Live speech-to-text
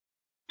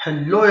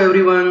Hello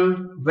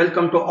everyone,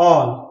 welcome to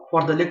all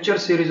for the lecture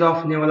series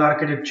of Naval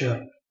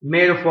Architecture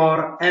made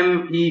for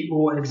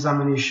MEO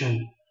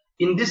examination.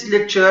 In this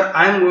lecture,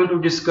 I am going to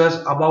discuss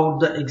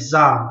about the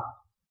exam.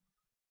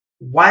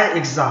 Why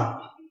exam?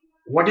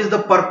 What is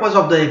the purpose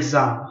of the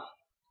exam?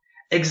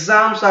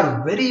 Exams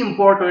are very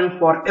important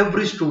for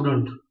every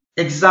student.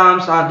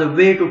 Exams are the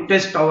way to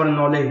test our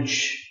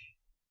knowledge.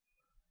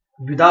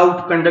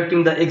 Without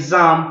conducting the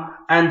exam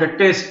and the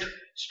test,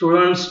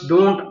 students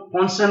don't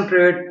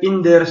concentrate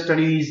in their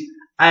studies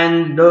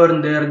and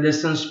learn their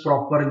lessons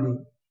properly.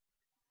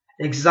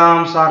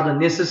 Exams are the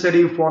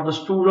necessary for the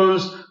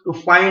students to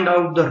find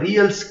out the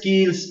real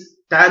skills,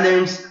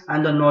 talents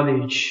and the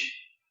knowledge.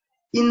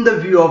 In the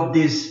view of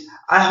this,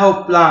 I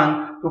have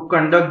planned to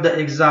conduct the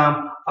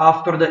exam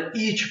after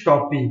each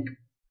topic.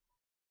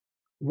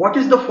 What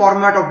is the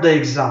format of the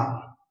exam?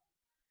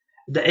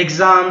 The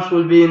exams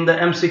will be in the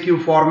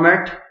MCQ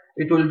format.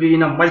 It will be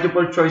in a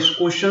multiple choice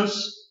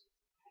questions.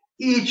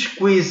 Each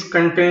quiz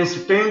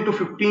contains 10 to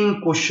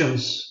 15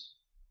 questions.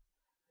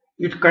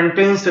 It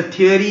contains a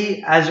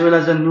theory as well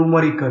as a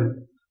numerical.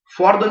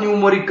 For the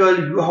numerical,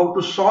 you have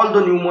to solve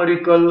the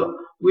numerical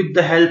with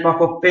the help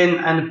of a pen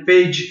and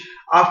page.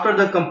 After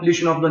the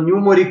completion of the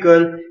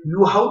numerical,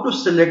 you have to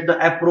select the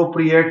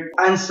appropriate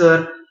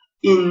answer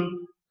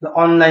in the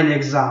online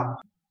exam.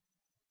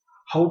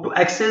 How to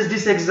access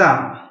this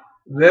exam?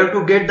 Where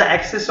to get the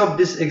access of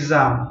this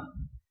exam?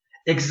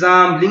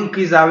 Exam link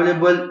is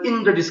available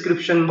in the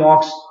description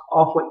box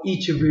of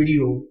each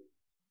video,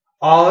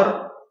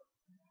 or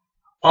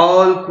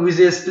all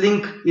quizzes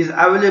link is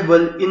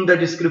available in the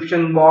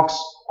description box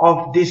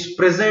of this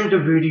present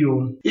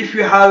video. If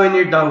you have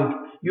any doubt,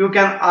 you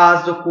can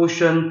ask the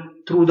question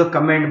through the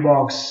comment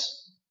box.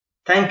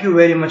 Thank you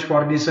very much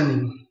for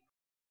listening.